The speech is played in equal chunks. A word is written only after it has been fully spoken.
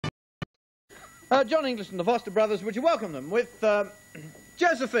John English and the Foster Brothers, would you welcome them with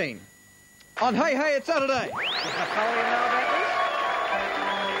Josephine on Hey Hey It's Saturday. How do you know about this?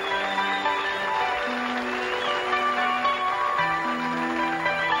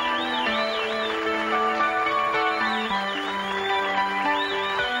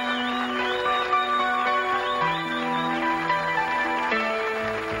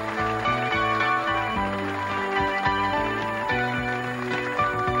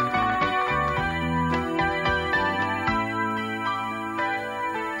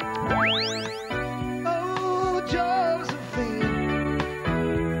 Oh, Josephine,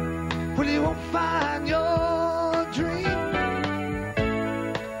 well, you won't find your dream.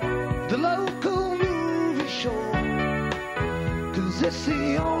 The local movie show, 'cause it's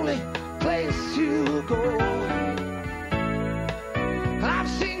the only place you go. I've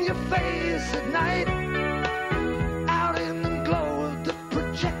seen your face at night, out in the glow of the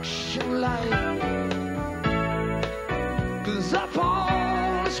projection light. 'Cause up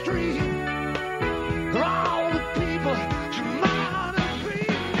on the street, all the people you might have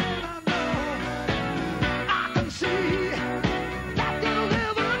been, and I know I can see that they'll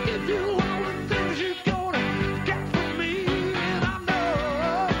never give you all the things you're gonna get from me. And I know,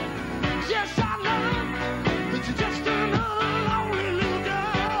 yes I know, that you're just another lonely little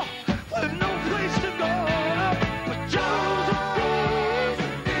girl with no place to go. But Josephine,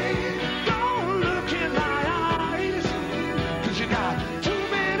 don't look in my eyes, 'cause you got too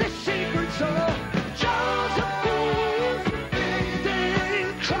many secrets. Oh, Josephine, they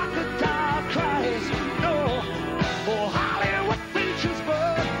ain't crocodile cries, no, or Hollywood features,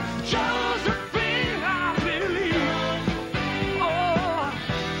 but Josephine, I believe. Oh,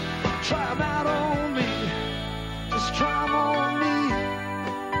 try 'em out on me, just try 'em on me.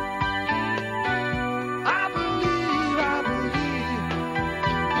 I believe, I believe.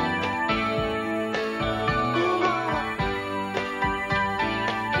 Oh, mama.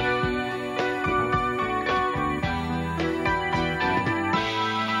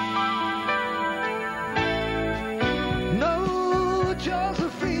 No,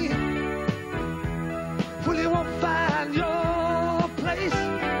 Josephine, well, you won't find your place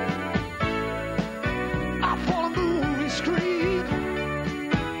up on a movie screen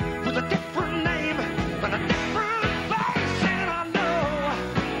with a different name and a different face. And I know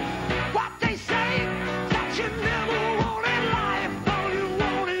what they say, that you never wanted life, all you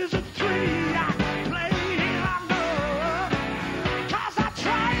want is a three-act play. And I know, 'cause I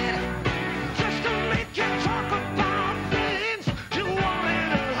tried just to make you talk about things you wanted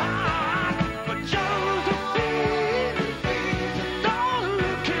to hide. But Josephine, don't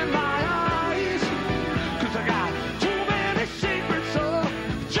look in my eyes, 'cause I got too many secrets. Oh,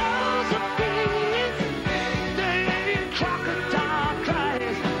 Josephine, they ain't crocodile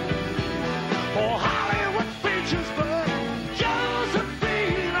cries or Hollywood features, but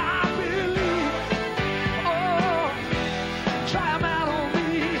Josephine, I believe. Oh, try 'em out on me.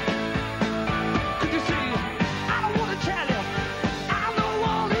 Could you see, I don't want to tell you, I know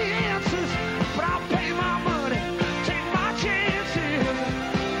all the answers, but I'll pay my money, take my chances.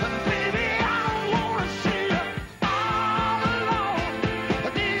 And baby, I don't want to see you all alone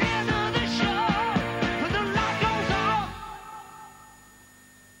at the end of the show when the light goes off.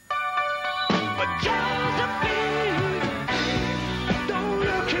 But Josephine, don't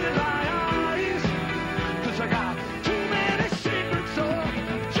look in my eyes, 'cause I got too many secrets. Oh,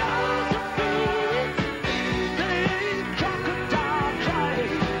 Josephine, they ain't crocodile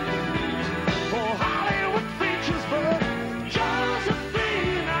cries or Hollywood features, but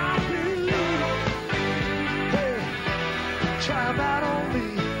Josephine, I believe. Hey, try 'em out on me,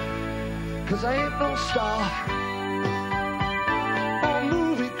 'cause I ain't no star or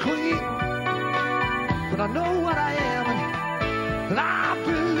movie queen, but I know what I am, and I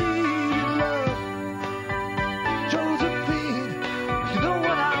believe in love. Josephine, you know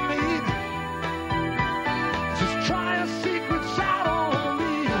what I mean. Just try your secrets out on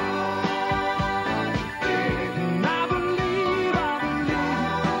me. And I believe,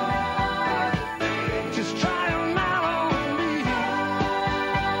 just try 'em out on me.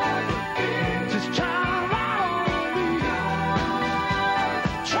 Just try 'em out on me.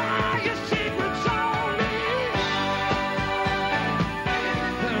 Try your secrets on me.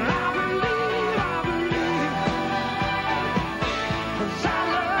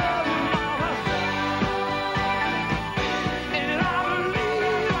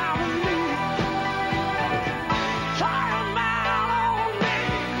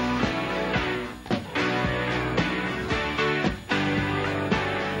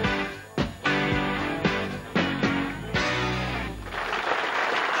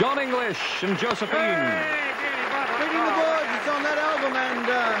 John English and Josephine. Beating the Boards, it's on that album, and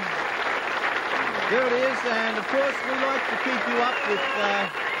there it is. And of course, we like to keep you up with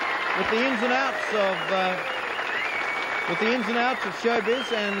the ins and outs of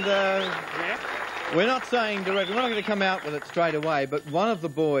showbiz. And we're not saying directly, we're not going to come out with it straight away. But one of the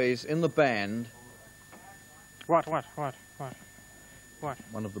boys in the band. What? One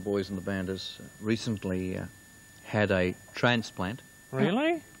of the boys in the band has recently had a transplant.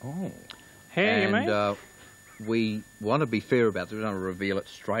 Really? Oh. Hair, you mean? And we want to be fair about this. We don't want to reveal it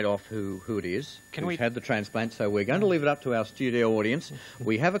straight off who it is who's had the transplant, so we're going to leave it up to our studio audience.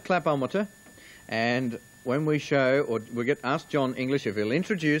 We have a clapometer, and when we show, or we get asked John English if he'll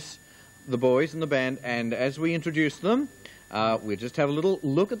introduce the boys in the band, and as we introduce them, we'll just have a little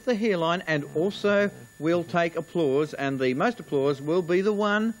look at the hairline, and also we'll take applause, and the most applause will be the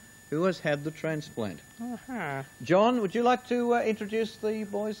one who has had the transplant. John, would you like to introduce the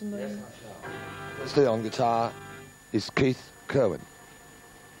boys in the... Yes, firstly on guitar is Keith Kerwin.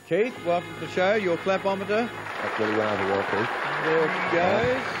 Keith, welcome to the show. Your clapometer. That really went over well, Keith. There it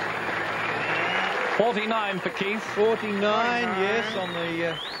goes. 49 for Keith. 49, yes,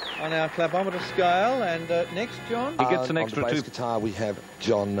 on our clapometer scale. And next, John? He gets an extra on the bass 2. guitar we have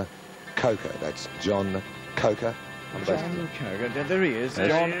John Coker. That's John Coker. John Coker, there he is.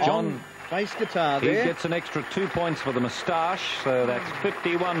 Yes. John bass guitar He there. gets an extra 2 points for the moustache, so that's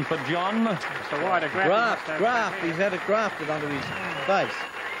 51 for John. It's a wider Graft. He's had it grafted onto his face.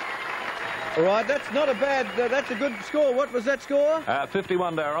 All right, that's not a bad, that's a good score. What was that score?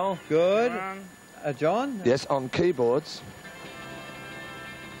 51, Darryl. Good. John? Yes, on keyboards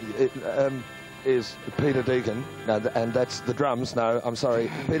is Peter Deacon. No, and that's the drums. No, I'm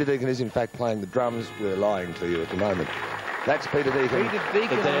sorry. Peter Deacon is in fact playing the drums. We're lying to you at the moment. That's Peter Deacon. Peter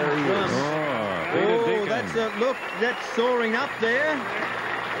Deacon But there he on is. Peter Deacon. That's a look. That's soaring up there.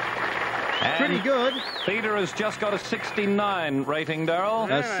 And Pretty good. Peter has just got a 69 rating, Darryl.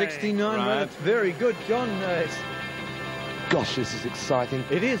 69. Right. Well, that's very good, John. Gosh, this is exciting.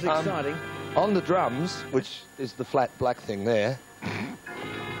 It is exciting. On the drums, which is the flat black thing there,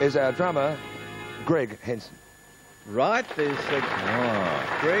 is our drummer, Greg Henson. Right, there's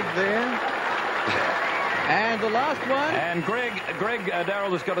Greg there. And the last one. And Greg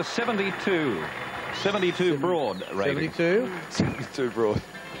Darryl has got a 72. 72 broad rating. 72. 72 broad.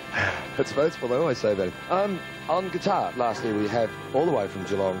 That's boastful, they always say that. On guitar, lastly, we have, all the way from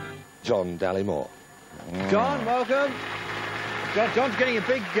Geelong, John Dallymore. John, welcome. John's getting a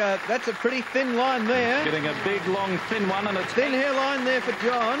big, that's a pretty thin line there. Getting a big, long, thin one, and it's Thin hairline there for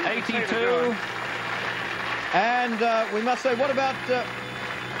John. 82. And we must say, what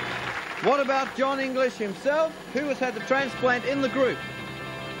about John English himself, who has had the transplant in the group?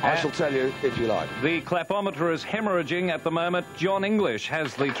 I shall tell you if you like. The clapometer is hemorrhaging at the moment. John English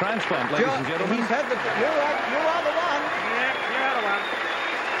has the transplant, ladies and gentlemen. He's had the... You're right, you are the one. Yeah, you're the one.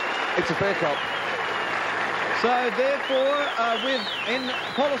 It's a fair cop. So therefore, in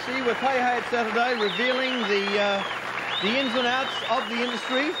policy with Hey Hey It's Saturday, revealing the ins and outs of the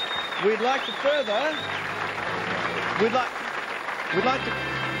industry, we'd like to further...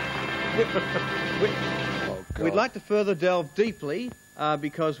 We'd like to further delve deeply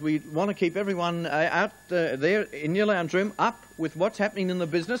because we want to keep everyone out there in your lounge room up with what's happening in the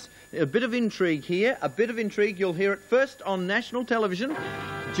business. A bit of intrigue here, a bit of intrigue. You'll hear it first on national television.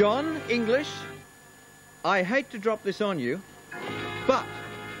 John English, I hate to drop this on you, but...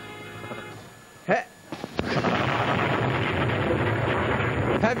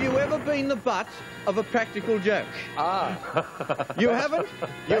 Have you ever been the butt of a practical joke? You haven't?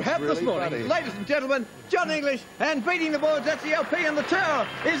 You have this really morning. funny. Ladies and gentlemen, John English and Beating the Boards, that's the LP, and the tour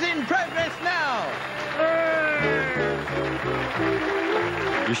is in progress now.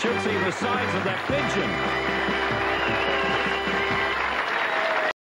 You should see the size of that pigeon.